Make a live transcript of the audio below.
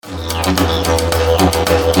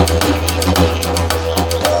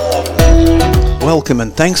Welcome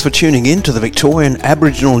and thanks for tuning in to the Victorian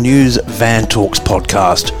Aboriginal News Van Talks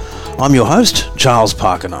podcast. I'm your host, Charles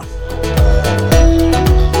Parkiner.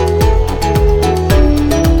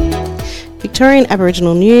 Victorian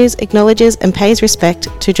Aboriginal News acknowledges and pays respect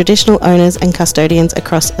to traditional owners and custodians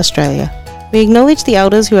across Australia. We acknowledge the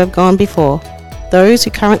elders who have gone before, those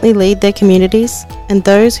who currently lead their communities, and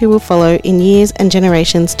those who will follow in years and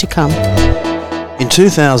generations to come. In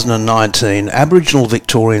 2019, Aboriginal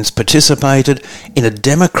Victorians participated in a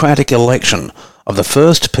democratic election of the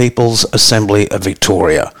First Peoples Assembly of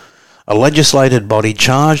Victoria, a legislated body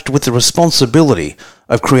charged with the responsibility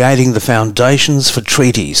of creating the foundations for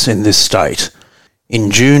treaties in this state.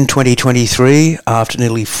 In June 2023, after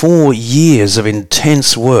nearly 4 years of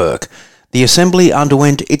intense work, the Assembly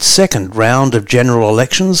underwent its second round of general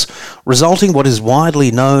elections, resulting what is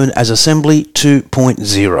widely known as Assembly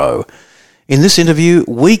 2.0. In this interview,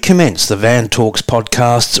 we commence the Van Talks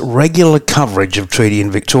podcast's regular coverage of treaty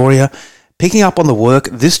in Victoria, picking up on the work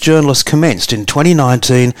this journalist commenced in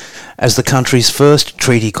 2019 as the country's first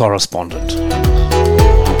treaty correspondent.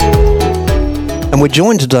 And we're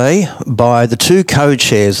joined today by the two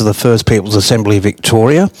co-chairs of the First Peoples Assembly of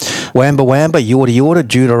Victoria, Wamba Wamba, Yorta Yorta,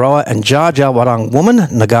 Judarai, and Jar Jar Warang woman,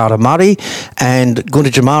 Ngarra Murray, and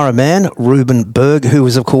Gunditjmara man, Rueben Berg, who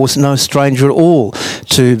is, of course, no stranger at all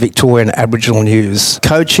to Victorian Aboriginal News.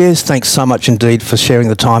 Co-chairs, thanks so much indeed for sharing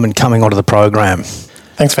the time and coming onto the program.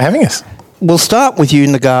 Thanks for having us. We'll start with you,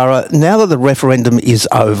 Ngarra. Now that the referendum is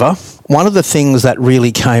over, one of the things that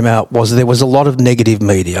really came out was there was a lot of negative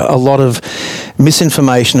media, a lot of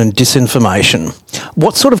misinformation and disinformation.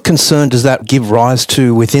 What sort of concern does that give rise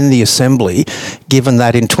to within the Assembly, given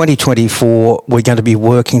that in 2024 we're going to be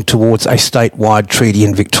working towards a statewide treaty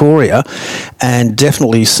in Victoria, and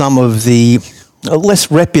definitely some of the less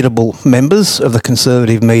reputable members of the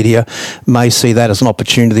conservative media may see that as an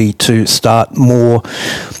opportunity to start more,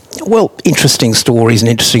 interesting stories and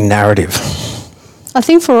interesting narrative? I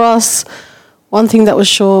think for us, one thing that was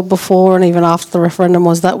sure before and even after the referendum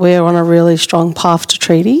was that we're on a really strong path to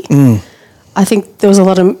treaty. I think there was a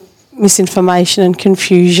lot of misinformation and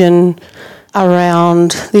confusion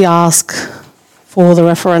around the ask for the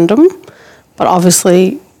referendum, but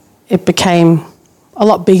obviously it became a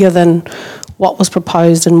lot bigger than what was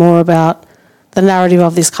proposed and more about the narrative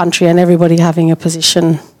of this country and everybody having a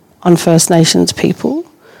position on First Nations people.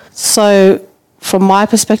 So from my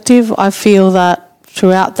perspective, I feel that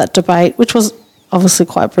throughout that debate, which was obviously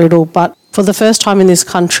quite brutal, but for the first time in this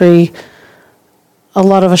country, a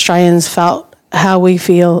lot of Australians felt how we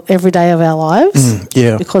feel every day of our lives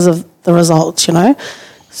because of the results,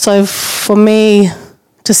 So for me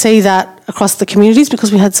to see that across the communities,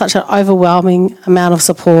 because we had such an overwhelming amount of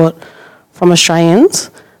support from Australians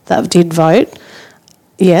that did vote,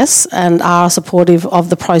 yes, and are supportive of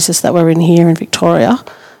the process that we're in here in Victoria.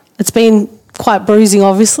 It's been quite bruising,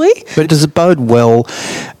 obviously. But does it bode well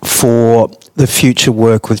for the future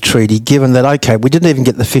work with treaty, given that, okay, we didn't even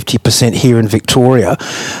get the 50% here in Victoria,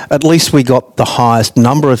 at least we got the highest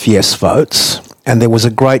number of yes votes, and there was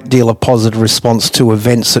a great deal of positive response to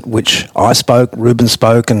events at which I spoke, Rueben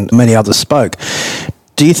spoke, and many others spoke.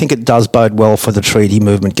 Do you think it does bode well for the treaty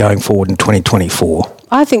movement going forward in 2024?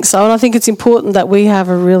 I think so, and I think it's important that we have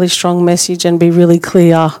a really strong message and be really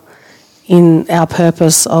clear in our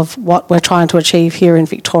purpose of what we're trying to achieve here in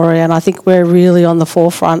Victoria, and I think we're really on the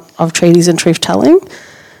forefront of treaties and truth-telling.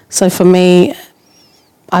 So for me,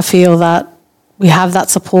 I feel that we have that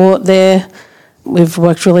support there. We've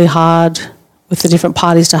worked really hard with the different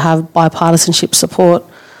parties to have bipartisanship support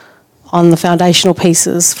on the foundational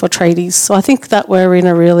pieces for treaties. So I think that we're in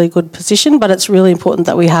a really good position, but it's really important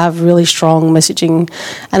that we have really strong messaging,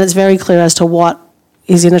 and it's very clear as to what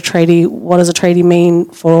is in a treaty, what does a treaty mean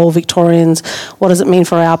for all Victorians, what does it mean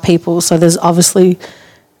for our people. So there's obviously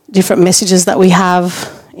different messages that we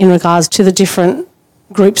have in regards to the different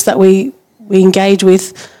groups that we engage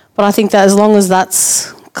with, but I think that as long as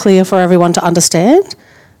that's clear for everyone to understand,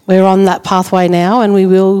 we're on that pathway now, and we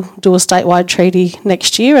will do a statewide treaty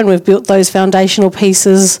next year, and we've built those foundational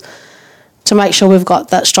pieces to make sure we've got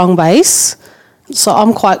that strong base. So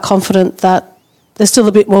I'm quite confident that there's still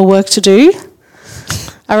a bit more work to do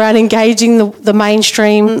around engaging the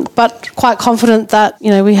mainstream, but quite confident that,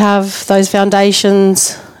 we have those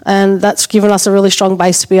foundations, and that's given us a really strong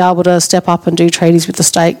base to be able to step up and do treaties with the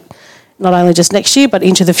state not only just next year but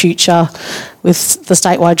into the future with the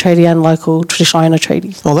statewide treaty and local traditional owner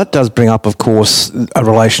treaties. Well, that does bring up, of course, a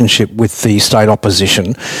relationship with the state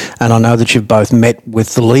opposition, and I know that you've both met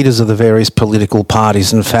with the leaders of the various political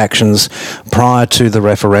parties and factions prior to the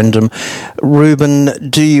referendum.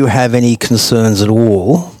 Rueben, do you have any concerns at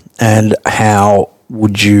all, and how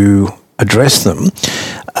would you address them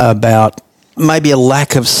about maybe a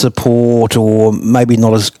lack of support or maybe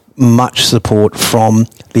not as much support from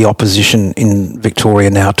the opposition in Victoria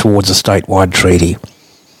now towards a statewide treaty?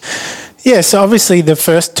 Yeah, so obviously the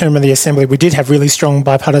first term of the Assembly, we did have really strong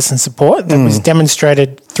bipartisan support that was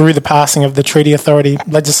demonstrated through the passing of the Treaty Authority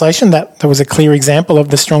legislation. That was a clear example of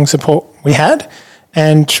the strong support we had.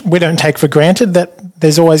 And we don't take for granted that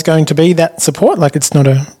there's always going to be that support. Like, it's not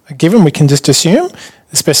a given, we can just assume,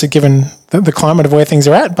 especially given the climate of where things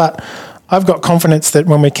are at. But I've got confidence that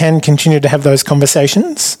when we can continue to have those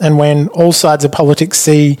conversations, and when all sides of politics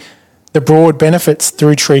see the broad benefits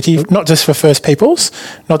through treaty, not just for First Peoples,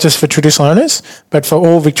 not just for traditional owners, but for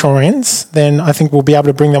all Victorians, then I think we'll be able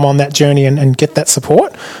to bring them on that journey and get that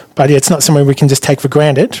support. But yeah, it's not something we can just take for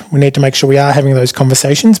granted. We need to make sure we are having those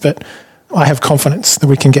conversations, but I have confidence that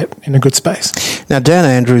we can get in a good space. Now, Dan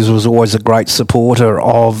Andrews was always a great supporter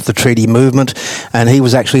of the treaty movement, and he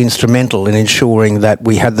was actually instrumental in ensuring that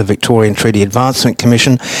we had the Victorian Treaty Advancement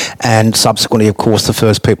Commission and subsequently, of course, the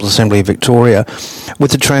First People's Assembly of Victoria.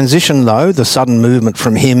 With the transition, though, the sudden movement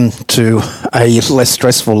from him to a less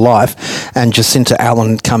stressful life and Jacinta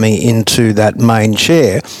Allen coming into that main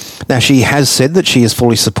chair, now she has said that she is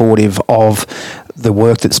fully supportive of the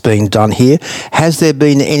work that's being done here. Has there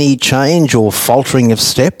been any change or faltering of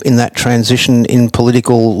step in that transition in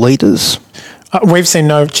political leaders? We've seen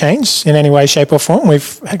no change in any way, shape or form.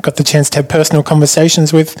 We've got the chance to have personal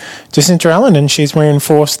conversations with Jacinta Allen, and she's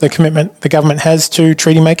reinforced the commitment the government has to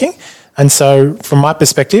treaty making. And so from my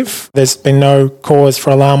perspective, there's been no cause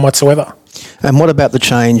for alarm whatsoever. And what about the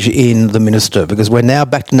change in the minister? Because we're now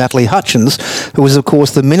back to Natalie Hutchins, who was, of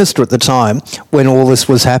course, the minister at the time when all this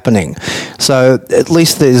was happening. So at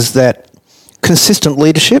least there's that consistent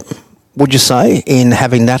leadership, would you say, in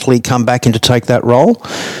having Natalie come back in to take that role?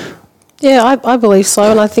 Yeah, I believe so,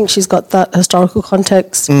 and I think she's got that historical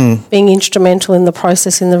context, being instrumental in the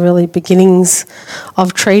process in the really beginnings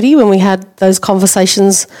of treaty when we had those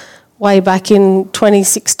conversations way back in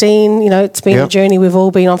 2016. You know, it's been a journey we've all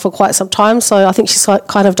been on for quite some time, so I think she's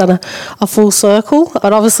kind of done a full circle.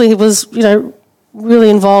 But obviously he was, you know, really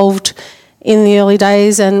involved in the early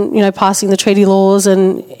days and, you know, passing the treaty laws,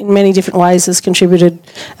 and in many different ways has contributed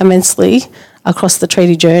immensely across the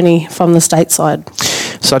treaty journey from the state side.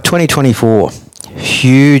 So 2024,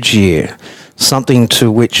 huge year, something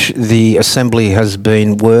to which the Assembly has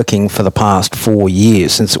been working for the past 4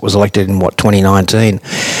 years since it was elected in, 2019.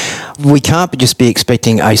 We can't just be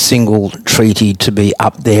expecting a single treaty to be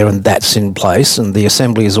up there and that's in place, and the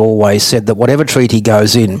Assembly has always said that whatever treaty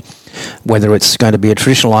goes in, whether it's going to be a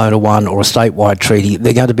traditional owner one or a statewide treaty,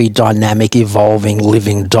 they're going to be dynamic, evolving,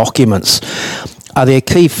 living documents. Are there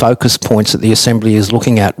key focus points that the Assembly is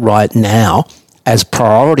looking at right now as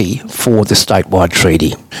priority for the statewide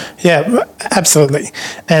treaty? Yeah, absolutely.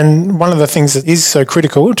 And one of the things that is so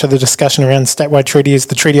critical to the discussion around statewide treaty is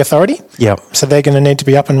the Treaty Authority. Yeah. So they're going to need to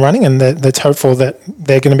be up and running, and that's hopeful that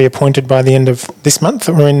they're going to be appointed by the end of this month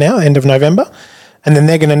that we're in now, end of November. And then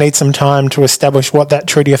they're going to need some time to establish what that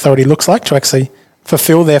Treaty Authority looks like to actually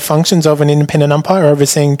fulfil their functions of an independent umpire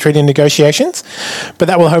overseeing treaty negotiations. But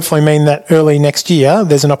that will hopefully mean that early next year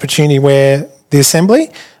there's an opportunity where the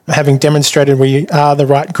Assembly, having demonstrated we are the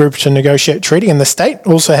right group to negotiate treaty, and the state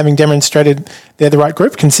also having demonstrated they're the right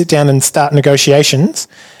group, can sit down and start negotiations.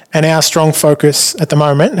 And our strong focus at the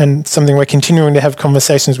moment, and something we're continuing to have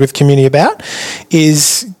conversations with community about,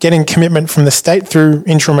 is getting commitment from the state through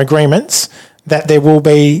interim agreements that there will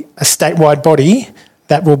be a statewide body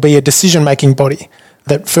that will be a decision-making body,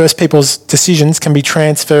 that First People's decisions can be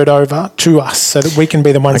transferred over to us so that we can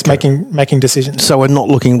be the ones making decisions. So we're not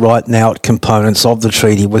looking right now at components of the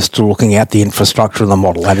treaty, we're still looking at the infrastructure of the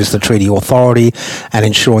model. That is the Treaty Authority and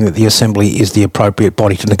ensuring that the Assembly is the appropriate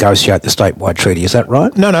body to negotiate the statewide treaty. Is that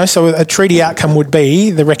right? No. So a treaty outcome would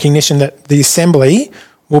be the recognition that the Assembly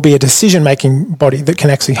will be a decision-making body that can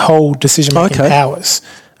actually hold decision-making powers.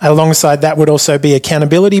 Alongside that would also be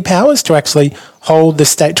accountability powers to actually hold the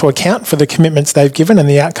state to account for the commitments they've given and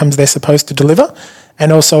the outcomes they're supposed to deliver,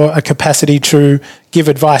 and also a capacity to give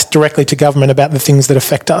advice directly to government about the things that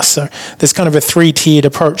affect us. So there's kind of a three-tiered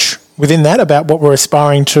approach within that about what we're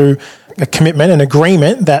aspiring to, a commitment, an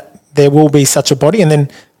agreement that there will be such a body, and then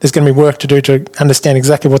there's going to be work to do to understand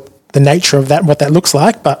exactly what the nature of that, what that looks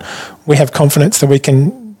like, but we have confidence that we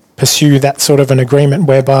can pursue that sort of an agreement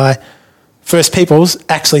whereby First Peoples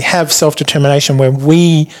actually have self-determination where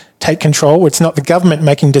we take control. It's not the government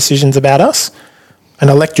making decisions about us. An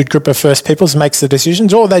elected group of First Peoples makes the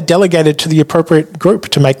decisions, or they delegate it to the appropriate group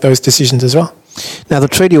to make those decisions as well. Now, the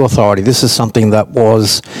Treaty Authority, this is something that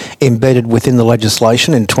was embedded within the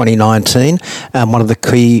legislation in 2019. One of the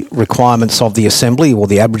key requirements of the Assembly, or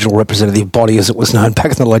the Aboriginal representative body as it was known back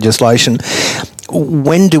in the legislation.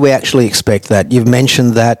 When do we actually expect that? You've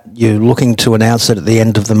mentioned that you're looking to announce it at the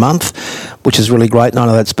end of the month, which is really great. I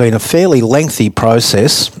know that's been a fairly lengthy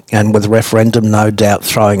process, and with referendum no doubt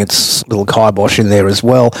throwing its little kibosh in there as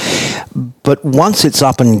well. But once it's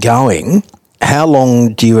up and going, how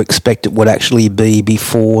long do you expect it would actually be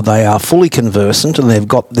before they are fully conversant and they've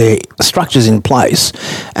got their structures in place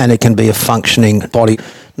and it can be a functioning body?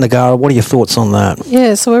 Ngarra, what are your thoughts on that?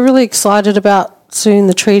 Yeah, so we're really excited about soon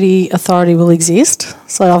the Treaty Authority will exist.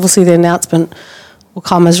 So obviously the announcement will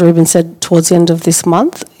come, as Rueben said, towards the end of this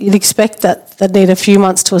month. You'd expect that they'd need a few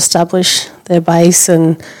months to establish their base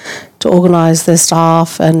and to organise their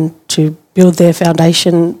staff and to build their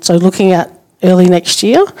foundation. So looking at early next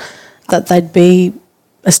year, that they'd be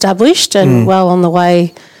established and well on the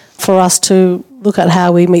way for us to look at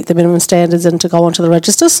how we meet the minimum standards and to go onto the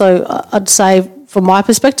register. So I'd say, from my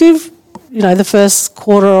perspective, the first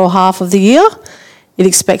quarter or half of the year, you'd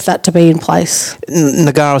expect that to be in place.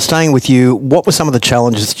 Ngarra, staying with you, what were some of the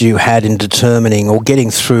challenges that you had in determining or getting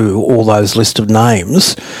through all those list of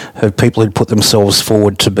names of people who'd put themselves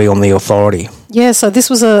forward to be on the authority? Yeah, so this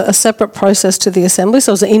was a separate process to the Assembly.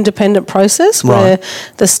 So it was an independent process where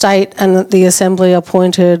the state and the Assembly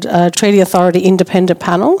appointed a Treaty Authority independent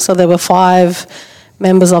panel. So there were 5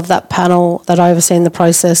 members of that panel that overseen the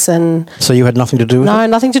process. And so you had nothing to do with it? No,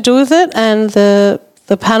 nothing to do with it. And the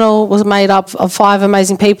panel was made up of 5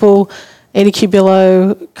 amazing people: Edie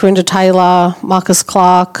Cubillo, Corinda Taylor, Marcus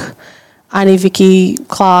Clark, Annie Vicky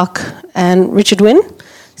Clark, and Richard Wynne.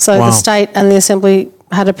 So the state and the Assembly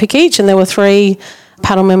had a pick each, and there were 3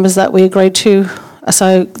 panel members that we agreed to.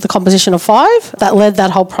 So the composition of 5 that led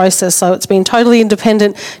that whole process. So it's been totally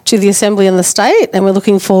independent to the Assembly and the state, and we're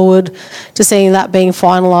looking forward to seeing that being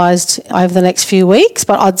finalised over the next few weeks.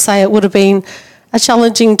 But I'd say it would have been a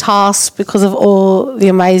challenging task because of all the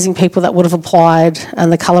amazing people that would have applied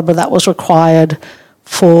and the calibre that was required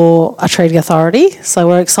for a treaty authority. So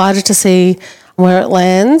we're excited to see where it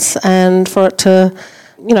lands and for it to,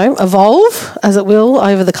 evolve as it will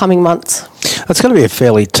over the coming months. It's going to be a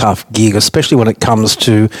fairly tough gig, especially when it comes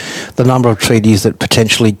to the number of treaties that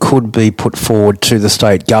potentially could be put forward to the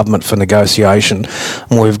state government for negotiation.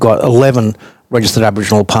 And we've got 11 registered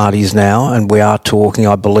Aboriginal parties now, and we are talking,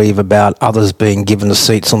 I believe, about others being given the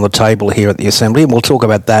seats on the table here at the Assembly, and we'll talk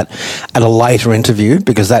about that at a later interview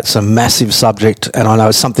because that's a massive subject, and I know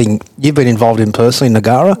it's something you've been involved in personally,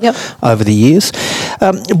 Ngarra, over the years.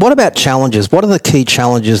 What about challenges? What are the key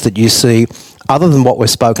challenges that you see, other than what we've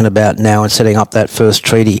spoken about now and setting up that first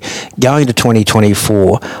treaty, going to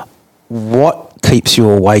 2024? What keeps you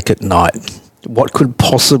awake at night? What could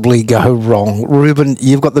possibly go wrong? Rueben,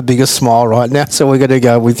 you've got the biggest smile right now, so we're going to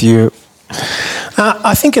go with you.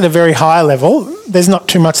 I think at a very high level, there's not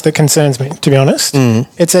too much that concerns me, to be honest.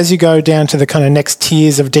 It's as you go down to the kind of next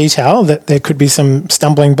tiers of detail that there could be some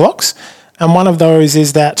stumbling blocks. And one of those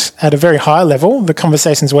is that at a very high level, the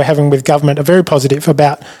conversations we're having with government are very positive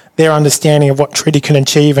about their understanding of what treaty can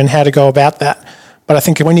achieve and how to go about that. But I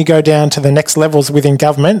think when you go down to the next levels within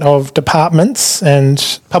government of departments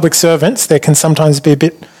and public servants, there can sometimes be a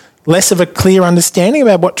bit less of a clear understanding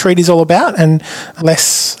about what treaty is all about and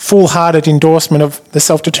less full-hearted endorsement of the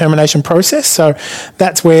self-determination process. So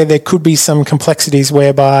that's where there could be some complexities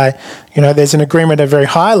whereby, there's an agreement at a very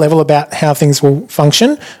high level about how things will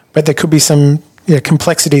function, but there could be some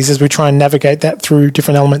complexities as we try and navigate that through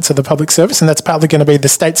different elements of the public service, and that's partly going to be the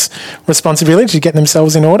state's responsibility to get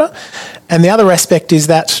themselves in order. And the other aspect is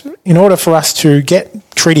that in order for us to get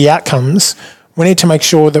treaty outcomes, we need to make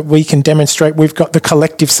sure that we can demonstrate we've got the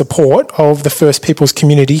collective support of the First Peoples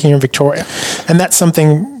community here in Victoria. And that's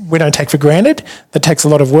something we don't take for granted. That takes a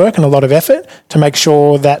lot of work and a lot of effort to make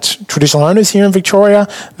sure that traditional owners here in Victoria,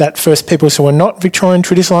 that First Peoples who are not Victorian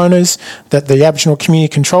traditional owners, that the Aboriginal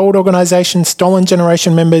community controlled organisations, stolen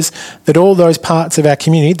generation members, that all those parts of our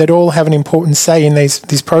community that all have an important say in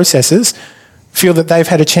these processes feel that they've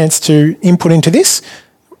had a chance to input into this.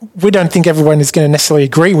 we don't think everyone is going to necessarily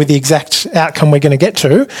agree with the exact outcome we're going to get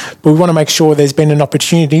to, but we want to make sure there's been an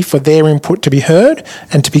opportunity for their input to be heard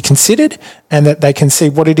and to be considered, and that they can see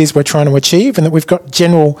what it is we're trying to achieve, and that we've got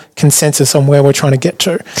general consensus on where we're trying to get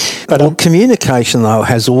to. But communication, though,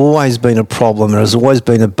 has always been a problem. There has always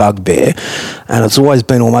been a bugbear, and it's always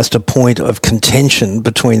been almost a point of contention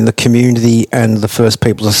between the community and the First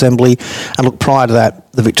Peoples Assembly. And look, prior to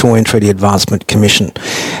that, the Victorian Treaty Advancement Commission.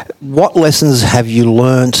 What lessons have you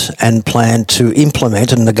learnt and plan to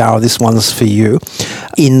implement, and Ngarra, this one's for you,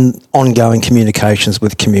 in ongoing communications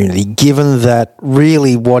with community, given that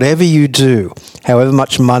really whatever you do, however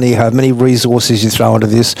much money, however many resources you throw into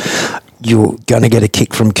this, you're going to get a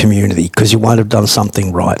kick from community because you won't have done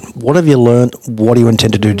something right. What have you learned? What do you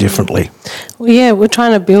intend to do differently? Well, yeah, we're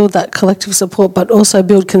trying to build that collective support, but also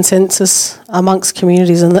build consensus amongst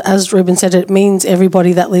communities. And as Rueben said, it means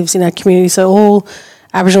everybody that lives in our community. So all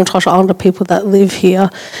Aboriginal and Torres Strait Islander people that live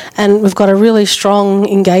here. And we've got a really strong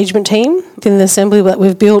engagement team within the Assembly that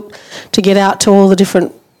we've built to get out to all the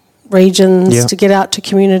different regions, to get out to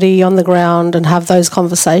community on the ground and have those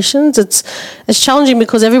conversations. It's challenging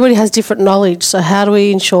because everybody has different knowledge. So how do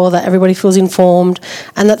we ensure that everybody feels informed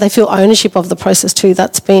and that they feel ownership of the process too?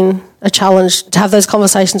 That's been a challenge, to have those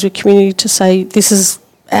conversations with community, to say, this is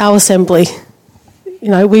our Assembly. You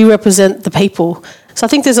know, we represent the people. So I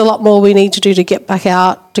think there's a lot more we need to do to get back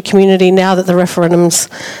out to community now that the referendum's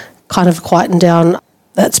kind of quietened down.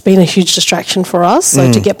 That's been a huge distraction for us.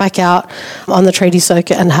 So to get back out on the treaty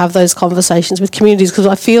circuit and have those conversations with communities, because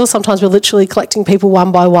I feel sometimes we're literally collecting people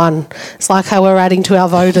one by one. It's like how we're adding to our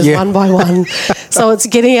voters one by one. So it's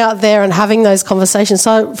getting out there and having those conversations.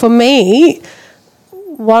 So for me,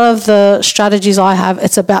 one of the strategies I have,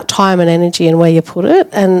 it's about time and energy and where you put it,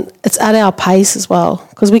 and it's at our pace as well,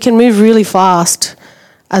 because we can move really fast,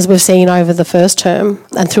 as we've seen over the first term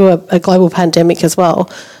and through a global pandemic as well.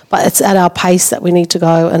 But it's at our pace that we need to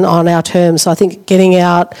go and on our terms. So I think getting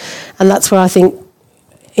out, and that's where I think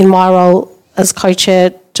in my role as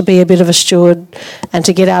co-chair, to be a bit of a steward and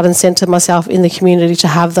to get out and centre myself in the community to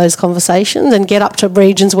have those conversations and get up to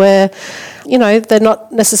regions where, you know, they're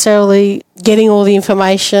not necessarily getting all the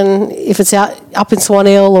information, if it's up in Swan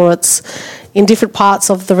Hill or it's in different parts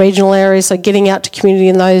of the regional areas. So getting out to community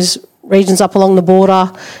in those regions up along the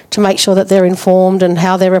border to make sure that they're informed and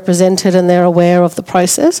how they're represented and they're aware of the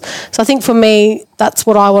process. So I think for me, that's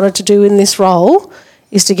what I wanted to do in this role,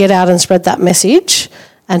 is to get out and spread that message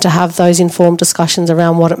and to have those informed discussions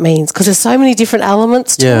around what it means, because there's so many different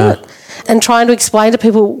elements to it, and trying to explain to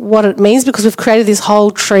people what it means, because we've created this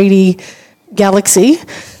whole treaty galaxy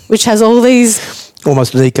which has all these...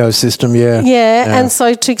 Almost an ecosystem, Yeah, and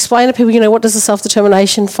so to explain to people, you know, what does the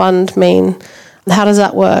Self-Determination Fund mean? How does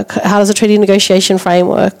that work? How does a treaty negotiation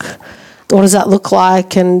framework, what does that look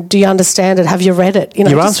like? And do you understand it? Have you read it? You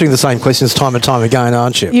know, you're answering the same questions time and time again,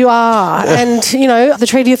 aren't you? You are. And, you know, the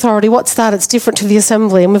Treaty Authority, what's that? It's different to the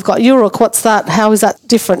Assembly. And we've got URUC, what's that? How is that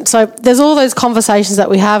different? So there's all those conversations that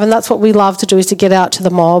we have, and that's what we love to do, is to get out to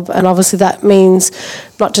the mob. And obviously that means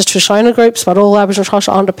not just Shoshone groups, but all Aboriginal and Torres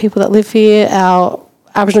Strait Islander people that live here, our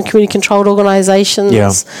Aboriginal community controlled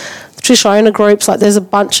organisations, Shoshone groups. Like, there's a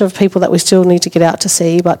bunch of people that we still need to get out to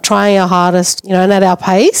see, but trying our hardest, you know, and at our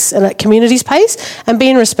pace and at community's pace, and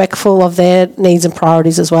being respectful of their needs and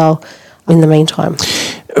priorities as well in the meantime.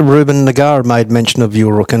 Rueben, Ngarra made mention of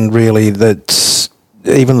URUC, and really that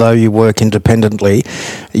even though you work independently,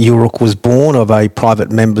 URUC was born of a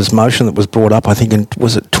private member's motion that was brought up, I think, in,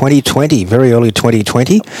 was it 2020, very early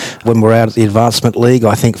 2020, when we're out at the Advancement League,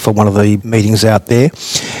 I think, for one of the meetings out there.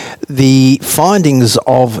 The findings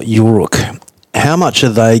of URUC, how much are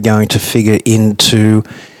they going to figure into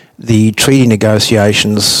the treaty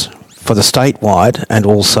negotiations for the statewide and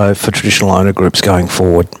also for traditional owner groups going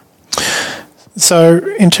forward? So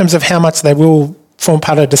in terms of how much they will form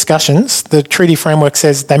part of discussions, the treaty framework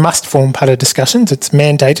says they must form part of discussions. It's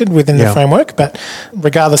mandated within the framework, but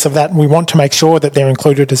regardless of that, we want to make sure that they're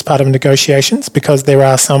included as part of negotiations, because there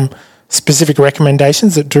are some specific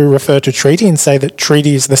recommendations that do refer to treaty and say that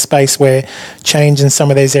treaty is the space where change in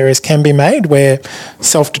some of these areas can be made, where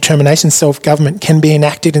self-determination, self-government can be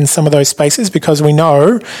enacted in some of those spaces, because we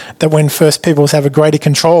know that when First Peoples have a greater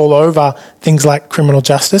control over things like criminal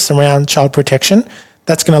justice around child protection,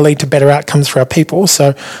 that's going to lead to better outcomes for our people.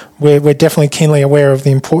 So we're definitely keenly aware of the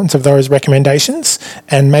importance of those recommendations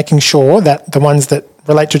and making sure that the ones that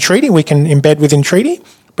relate to treaty we can embed within treaty,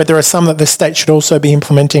 but there are some that the state should also be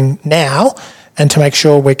implementing now, and to make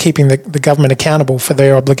sure we're keeping the government accountable for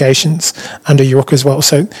their obligations under URUC as well.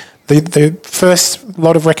 So the first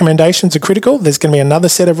lot of recommendations are critical. There's going to be another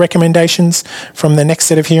set of recommendations from the next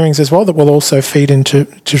set of hearings as well that will also feed into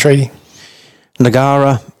treaty.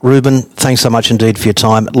 Ngarra, Rueben, thanks so much indeed for your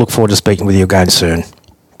time. Look forward to speaking with you again soon.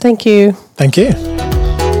 Thank you. Thank you.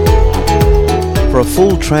 For a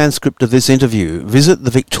full transcript of this interview, visit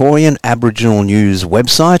the Victorian Aboriginal News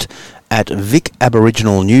website at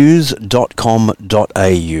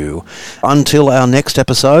vicaboriginalnews.com.au. Until our next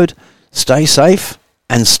episode, stay safe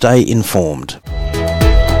and stay informed.